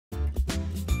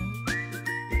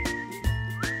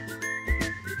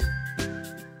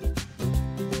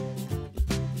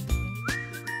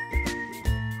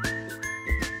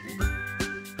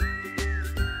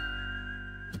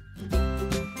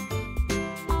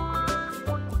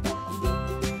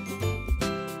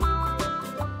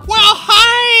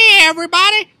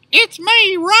everybody, it's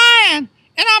me, Ryan,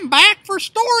 and I'm back for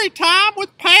story time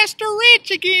with Pastor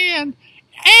Rich again.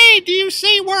 Hey, do you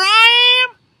see where I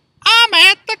am? I'm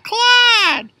at the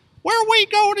Clyde, where we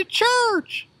go to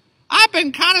church. I've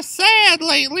been kind of sad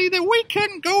lately that we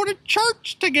couldn't go to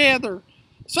church together.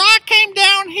 So I came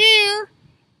down here,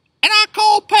 and I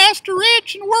called Pastor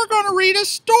Rich, and we're going to read a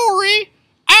story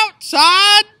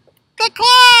outside the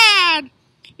Clyde.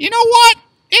 You know what?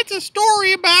 It's a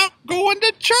story about going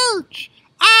to church.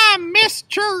 I miss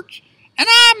church, and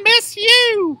I miss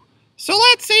you. So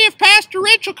let's see if Pastor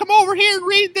Rich will come over here and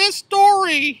read this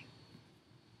story.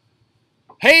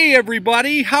 Hey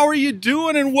everybody, how are you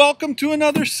doing? And welcome to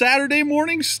another Saturday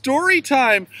morning story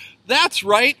time. That's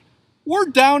right, we're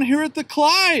down here at the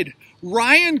Clyde.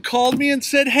 Ryan called me and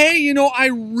said, hey, I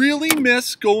really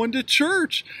miss going to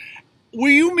church. Will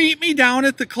you meet me down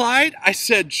at the Clyde? I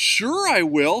said, sure I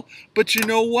will, but you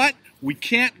know what? We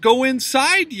can't go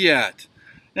inside yet.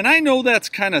 And I know that's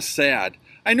kind of sad.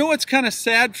 I know it's kind of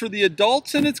sad for the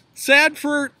adults, and it's sad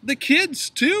for the kids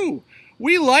too.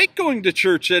 We like going to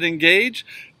church at Engage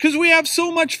because we have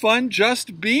so much fun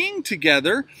just being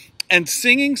together and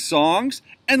singing songs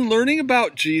and learning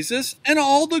about Jesus and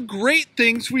all the great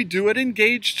things we do at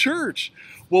Engage Church.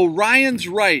 Well, Ryan's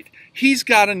right. He's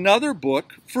got another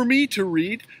book for me to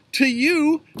read to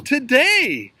you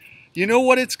today. You know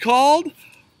what it's called?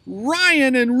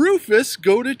 Ryan and Rufus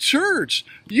Go to Church.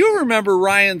 You remember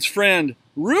Ryan's friend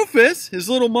Rufus, his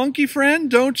little monkey friend,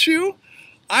 don't you?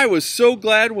 I was so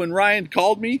glad when Ryan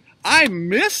called me. I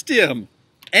missed him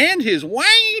and his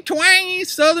wangy twangy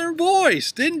southern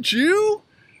voice, didn't you?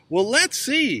 Well, let's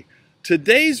see.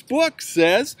 Today's book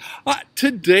says,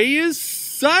 today is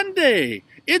Sunday.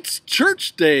 It's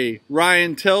church day,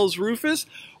 Ryan tells Rufus.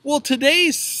 Well,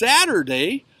 today's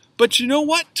Saturday, but you know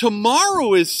what?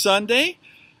 Tomorrow is Sunday,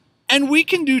 and we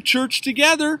can do church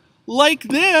together like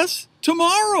this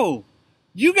tomorrow.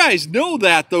 You guys know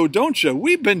that, though, don't you?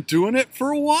 We've been doing it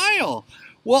for a while.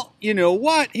 Well, you know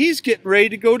what? He's getting ready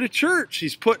to go to church.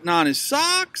 He's putting on his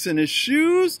socks and his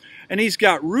shoes, and he's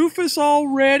got Rufus all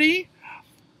ready.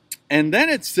 And then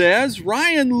it says,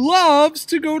 Ryan loves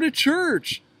to go to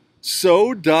church.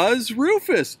 So does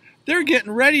Rufus. They're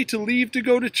getting ready to leave to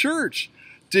go to church.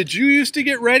 Did you used to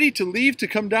get ready to leave to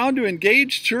come down to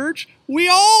Engage Church? We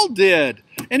all did.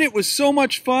 And it was so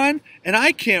much fun, and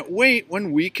I can't wait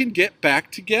when we can get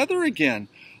back together again.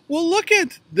 Well, look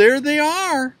there they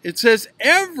are. It says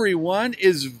everyone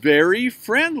is very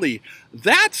friendly.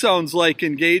 That sounds like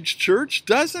Engage Church,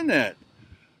 doesn't it?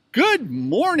 Good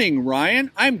morning,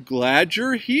 Ryan. I'm glad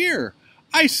you're here.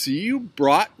 I see you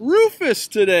brought Rufus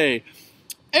today.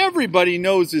 Everybody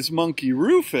knows his monkey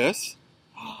Rufus.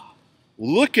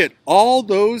 Look at all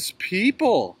those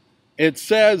people. It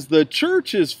says the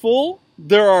church is full.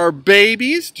 There are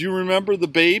babies. Do you remember the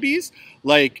babies?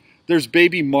 Like there's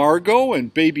baby Margot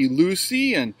and baby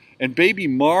Lucy and baby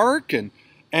Mark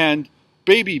and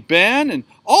baby Ben and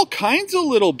all kinds of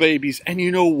little babies. And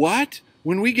you know what?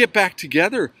 When we get back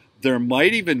together, there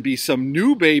might even be some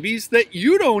new babies that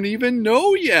you don't even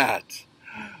know yet.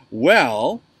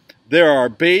 Well, there are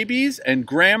babies and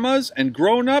grandmas and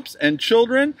grown-ups and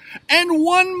children and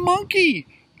one monkey.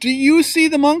 Do you see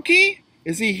the monkey?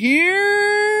 Is he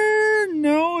here?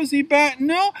 No. Is he back?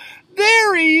 No.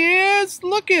 There he is.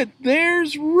 Look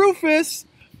there's Rufus.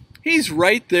 He's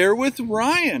right there with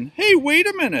Ryan. Hey, wait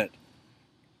a minute.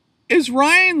 Is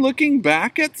Ryan looking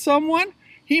back at someone?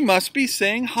 He must be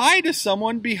saying hi to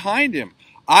someone behind him.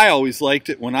 I always liked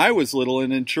it when I was little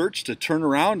and in church to turn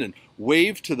around and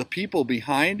wave to the people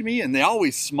behind me, and they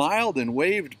always smiled and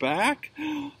waved back.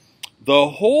 The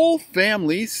whole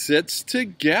family sits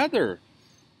together.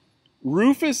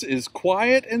 Rufus is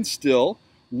quiet and still.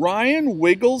 Ryan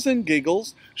wiggles and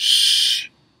giggles. Shh!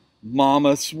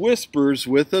 Mama whispers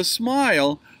with a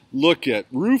smile. Look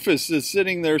Rufus is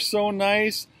sitting there so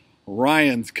nice.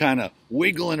 Ryan's kind of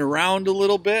wiggling around a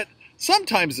little bit.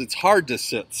 Sometimes it's hard to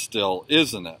sit still,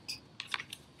 isn't it?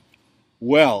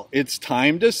 Well, it's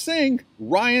time to sing.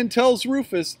 Ryan tells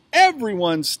Rufus,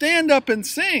 everyone stand up and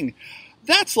sing.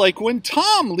 That's like when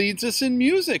Tom leads us in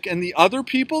music and the other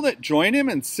people that join him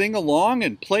and sing along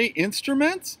and play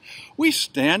instruments. We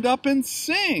stand up and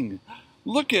sing.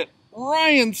 Look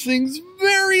Ryan sings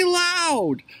very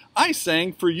loud. I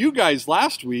sang for you guys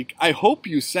last week. I hope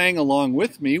you sang along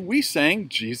with me. We sang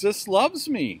Jesus Loves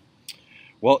Me.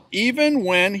 Well, even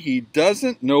when he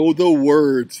doesn't know the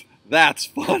words, that's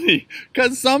funny,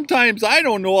 because sometimes I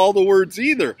don't know all the words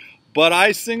either, but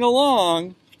I sing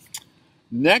along.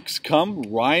 Next come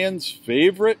Ryan's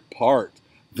favorite part,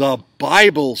 the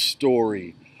Bible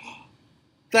story.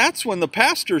 that's when the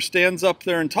pastor stands up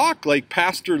there and talks, like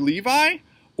Pastor Levi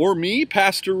or me,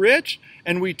 Pastor Rich,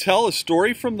 and we tell a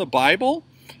story from the Bible.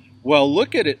 Well,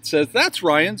 look at it. It says that's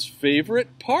Ryan's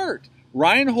favorite part.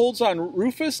 Ryan holds on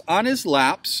Rufus on his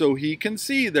lap so he can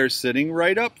see. They're sitting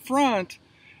right up front.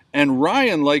 And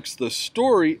Ryan likes the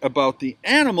story about the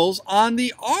animals on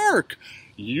the ark.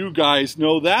 You guys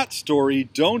know that story,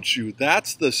 don't you?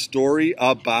 That's the story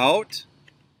about,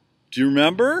 do you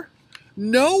remember?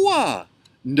 Noah.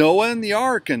 Noah and the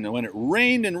ark, and when it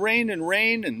rained and rained and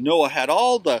rained, and Noah had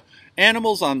all the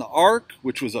animals on the ark,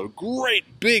 which was a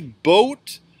great big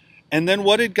boat. And then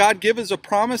what did God give as a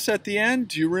promise at the end?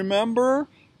 Do you remember?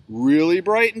 Really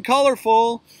bright and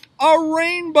colorful. A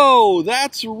rainbow,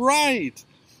 that's right.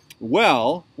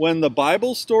 Well, when the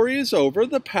Bible story is over,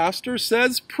 the pastor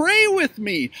says, pray with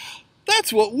me.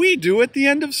 That's what we do at the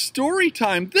end of story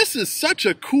time. This is such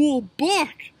a cool book.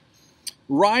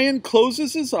 Ryan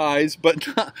closes his eyes, but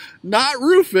not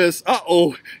Rufus.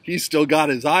 Uh-oh, he's still got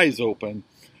his eyes open.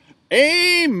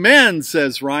 Amen,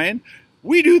 says Ryan.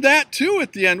 We do that too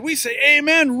at the end. We say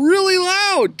amen really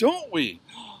loud, don't we?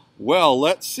 Well,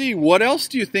 let's see. What else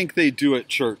do you think they do at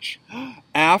church?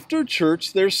 After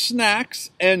church, there's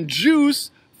snacks and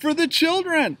juice for the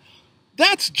children.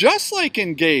 That's just like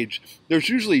Engage. There's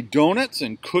usually donuts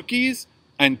and cookies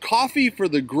and coffee for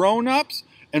the grown-ups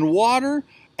and water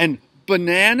and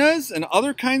bananas and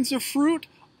other kinds of fruit.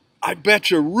 I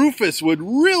bet you Rufus would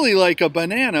really like a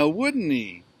banana, wouldn't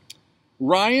he?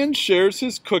 Ryan shares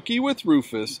his cookie with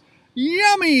Rufus.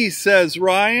 Yummy, says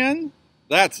Ryan.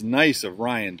 That's nice of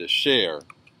Ryan to share.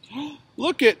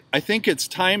 Look it, I think it's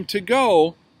time to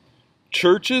go.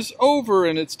 Church is over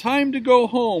and it's time to go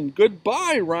home.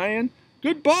 Goodbye, Ryan.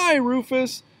 Goodbye,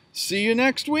 Rufus. See you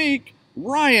next week.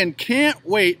 Ryan can't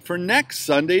wait for next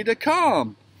Sunday to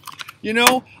come. You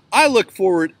know, I look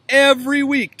forward every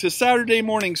week to Saturday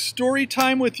morning story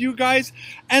time with you guys,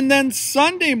 and then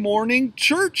Sunday morning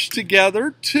church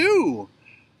together too.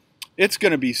 It's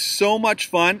going to be so much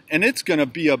fun, and it's going to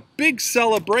be a big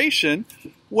celebration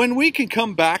when we can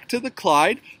come back to the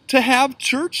Clyde to have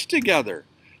church together.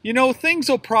 You know, things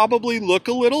will probably look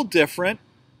a little different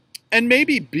and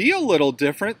maybe be a little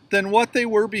different than what they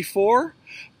were before,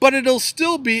 but it'll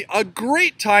still be a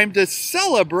great time to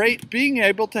celebrate being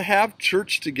able to have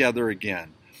church together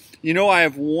again. You know, I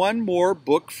have one more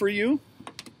book for you.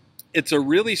 It's a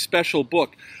really special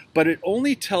book, but it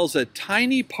only tells a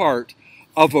tiny part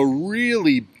of a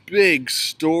really big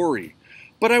story.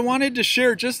 But I wanted to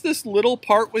share just this little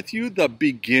part with you, the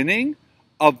beginning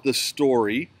of the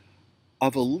story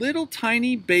of a little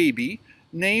tiny baby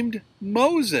named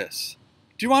Moses.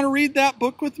 Do you want to read that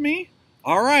book with me?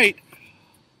 All right.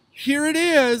 Here it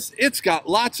is. It's got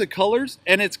lots of colors,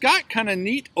 and it's got kind of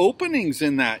neat openings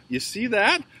in that. You see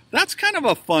that? That's kind of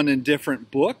a fun and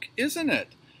different book, isn't it?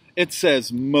 It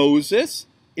says, Moses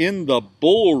in the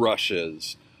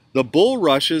bulrushes. The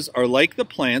bulrushes are like the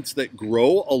plants that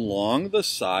grow along the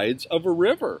sides of a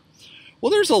river. Well,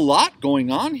 there's a lot going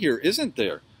on here, isn't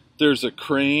there? There's a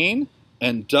crane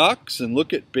and ducks, and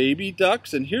look at baby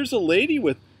ducks. And here's a lady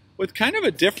with kind of a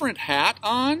different hat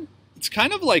on. It's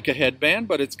kind of like a headband,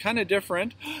 but it's kind of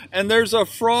different. And there's a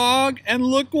frog, and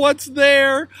look what's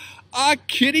there, a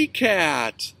kitty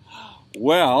cat.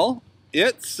 Well,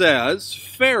 it says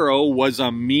Pharaoh was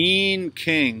a mean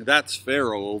king. That's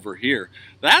Pharaoh over here.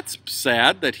 That's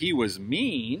sad that he was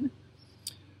mean.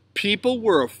 People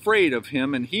were afraid of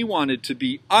him, and he wanted to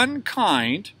be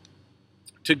unkind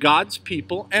to God's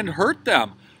people and hurt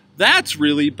them. That's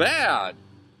really bad.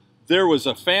 There was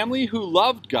a family who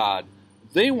loved God.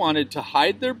 They wanted to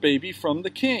hide their baby from the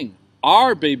king.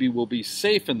 Our baby will be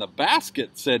safe in the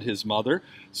basket, said his mother.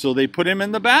 So they put him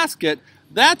in the basket.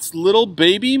 That's little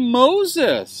baby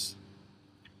Moses.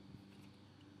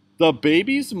 The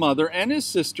baby's mother and his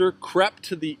sister crept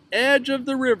to the edge of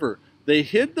the river. They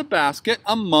hid the basket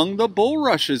among the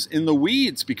bulrushes in the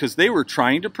weeds because they were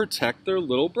trying to protect their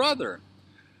little brother.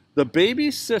 The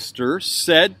baby's sister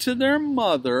said to their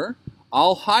mother,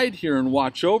 I'll hide here and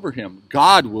watch over him.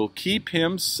 God will keep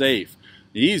him safe.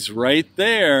 He's right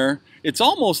there.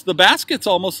 The basket's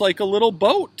almost like a little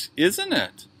boat, isn't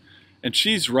it? And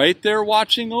she's right there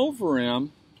watching over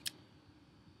him.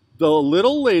 A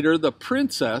little later, the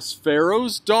princess,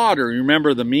 Pharaoh's daughter, you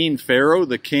remember the mean Pharaoh,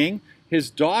 the king? His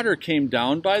daughter came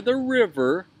down by the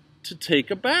river to take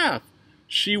a bath.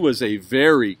 She was a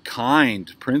very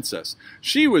kind princess.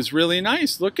 She was really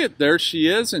nice. Look at, there she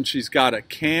is, and she's got a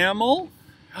camel.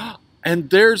 And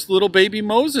there's little baby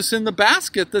Moses in the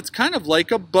basket that's kind of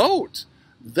like a boat.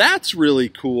 That's really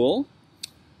cool.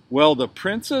 Well, the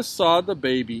princess saw the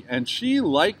baby and she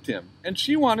liked him and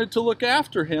she wanted to look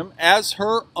after him as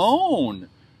her own.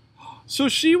 So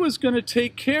she was going to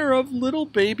take care of little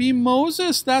baby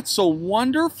Moses. That's so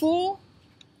wonderful.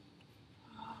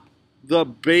 The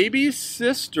baby's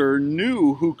sister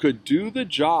knew who could do the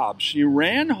job. She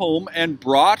ran home and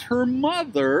brought her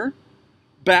mother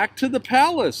back to the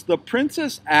palace. The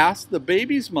princess asked the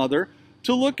baby's mother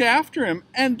to look after him,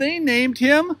 and they named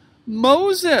him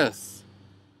Moses.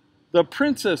 The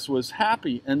princess was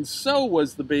happy, and so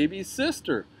was the baby's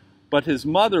sister. But his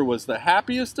mother was the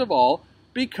happiest of all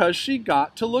because she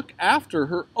got to look after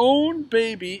her own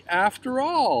baby after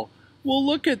all. Well,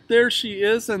 look at, there she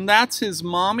is, and that's his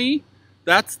mommy.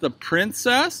 That's the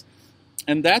princess,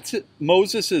 and that's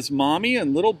Moses' mommy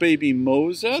and little baby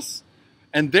Moses.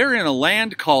 And they're in a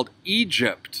land called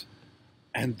Egypt.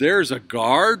 And there's a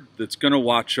guard that's going to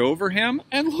watch over him.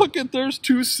 And look at, there's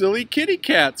two silly kitty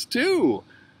cats too.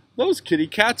 Those kitty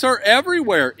cats are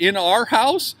everywhere, in our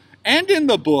house and in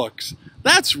the books.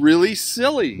 That's really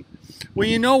silly. Well,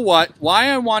 you know what? Why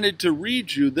I wanted to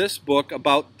read you this book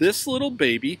about this little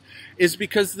baby is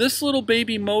because this little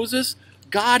baby Moses,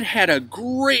 God had a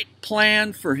great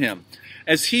plan for him.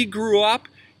 As he grew up,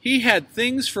 he had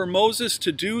things for Moses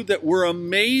to do that were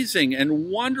amazing and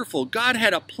wonderful. God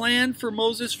had a plan for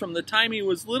Moses from the time he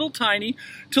was little tiny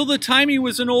till the time he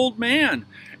was an old man.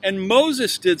 And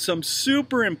Moses did some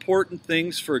super important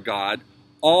things for God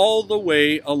all the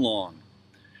way along.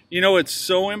 You know, it's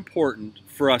so important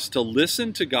for us to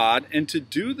listen to God and to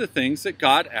do the things that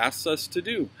God asks us to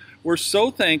do. We're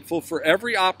so thankful for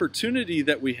every opportunity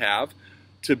that we have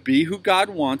to be who God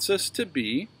wants us to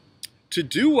be, to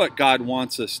do what God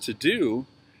wants us to do,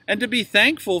 and to be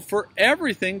thankful for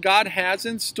everything God has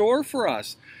in store for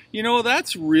us. You know,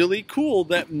 that's really cool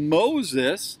that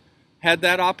Moses had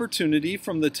that opportunity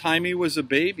from the time he was a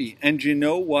baby. And you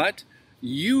know what?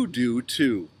 You do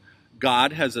too.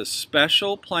 God has a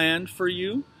special plan for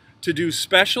you to do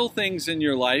special things in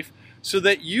your life so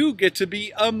that you get to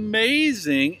be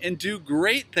amazing and do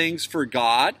great things for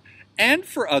God and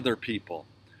for other people.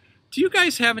 Do you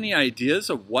guys have any ideas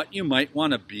of what you might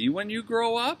want to be when you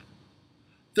grow up?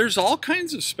 There's all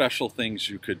kinds of special things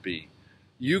you could be.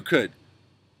 You could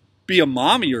be a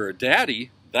mommy or a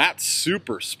daddy. That's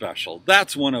super special.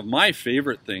 That's one of my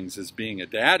favorite things, is being a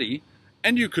daddy.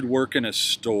 And you could work in a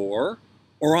store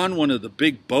or on one of the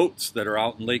big boats that are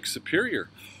out in Lake Superior.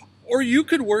 Or you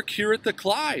could work here at the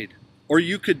Clyde. Or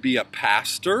you could be a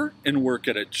pastor and work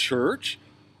at a church.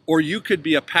 Or you could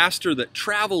be a pastor that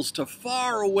travels to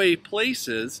faraway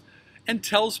places and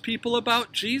tells people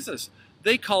about Jesus.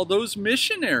 They call those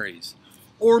missionaries.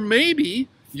 Or maybe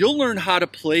you'll learn how to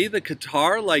play the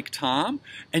guitar like Tom,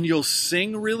 and you'll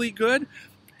sing really good,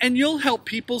 and you'll help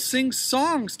people sing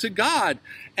songs to God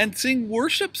and sing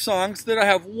worship songs that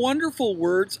have wonderful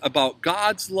words about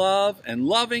God's love and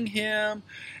loving Him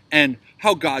and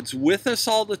how God's with us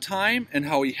all the time and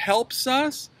how He helps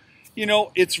us. You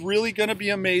know, it's really going to be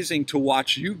amazing to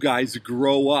watch you guys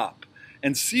grow up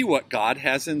and see what God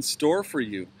has in store for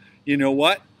you. You know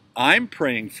what? I'm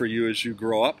praying for you as you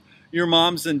grow up. Your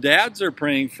moms and dads are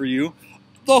praying for you.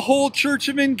 The whole Church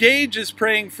of Engage is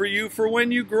praying for you for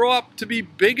when you grow up to be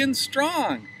big and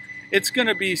strong. It's going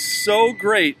to be so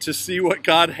great to see what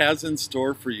God has in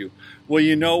store for you. Well,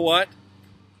 you know what?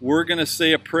 We're going to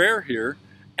say a prayer here,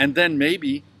 and then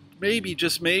maybe,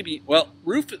 just maybe, well,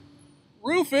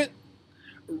 Rufus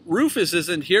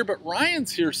isn't here, but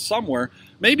Ryan's here somewhere.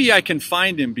 Maybe I can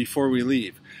find him before we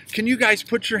leave. Can you guys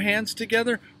put your hands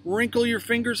together, wrinkle your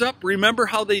fingers up? Remember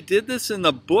how they did this in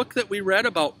the book that we read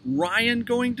about Ryan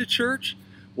going to church?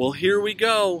 Well, here we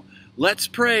go. Let's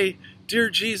pray. Dear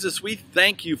Jesus, we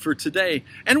thank you for today,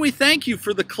 and we thank you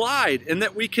for the Clyde and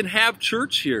that we can have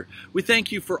church here. We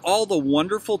thank you for all the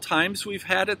wonderful times we've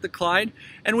had at the Clyde,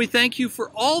 and we thank you for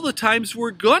all the times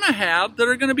we're going to have that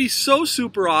are going to be so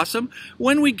super awesome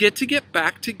when we get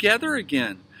back together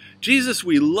again. Jesus,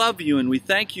 we love you, and we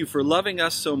thank you for loving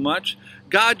us so much.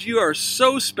 God, you are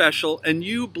so special, and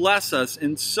you bless us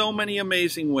in so many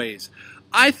amazing ways.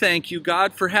 I thank you,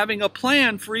 God, for having a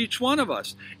plan for each one of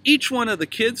us, each one of the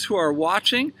kids who are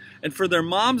watching, and for their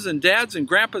moms and dads and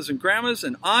grandpas and grandmas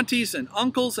and aunties and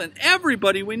uncles and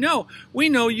everybody we know. We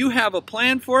know you have a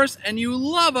plan for us, and you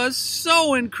love us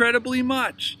so incredibly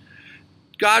much.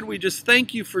 God, we just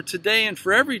thank you for today and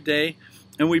for every day,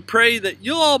 and we pray that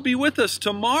you'll all be with us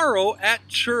tomorrow at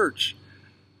church.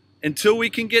 Until we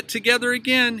can get together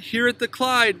again here at the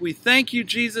Clyde, we thank you,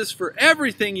 Jesus, for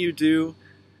everything you do.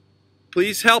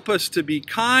 Please help us to be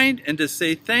kind and to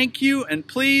say thank you and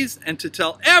please and to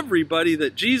tell everybody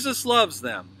that Jesus loves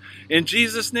them. In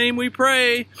Jesus' name we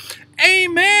pray.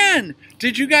 Amen.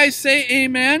 Did you guys say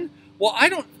amen? Well,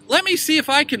 let me see if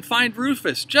I can find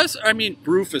Rufus.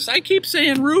 Rufus. I keep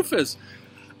saying Rufus.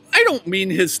 I don't mean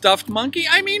his stuffed monkey.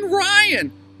 I mean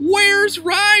Ryan. Where's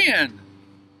Ryan?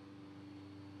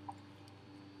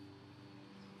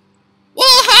 Well,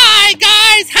 hi,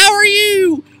 guys. How are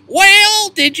you? Well,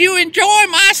 did you enjoy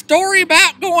my story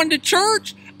about going to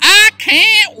church? I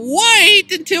can't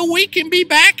wait until we can be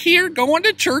back here going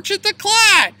to church at the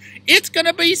Clyde. It's going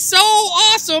to be so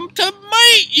awesome to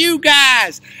meet you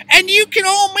guys. And you can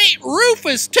all meet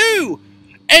Rufus, too.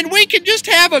 And we can just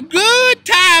have a good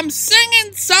time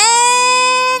singing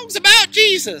songs about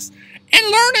Jesus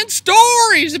and learning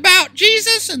stories about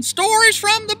Jesus and stories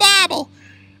from the Bible.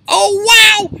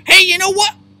 Oh, wow. Hey, you know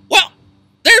what? Well,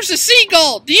 there's a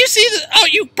seagull. Do you see the... Oh,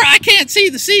 you probably can't see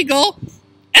the seagull.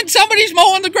 And somebody's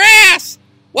mowing the grass.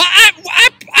 Well,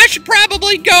 I should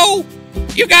probably go.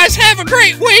 You guys have a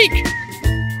great week.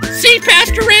 See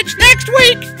Pastor Rich next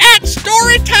week at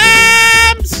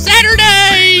Storytime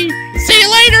Saturday. See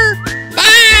you later.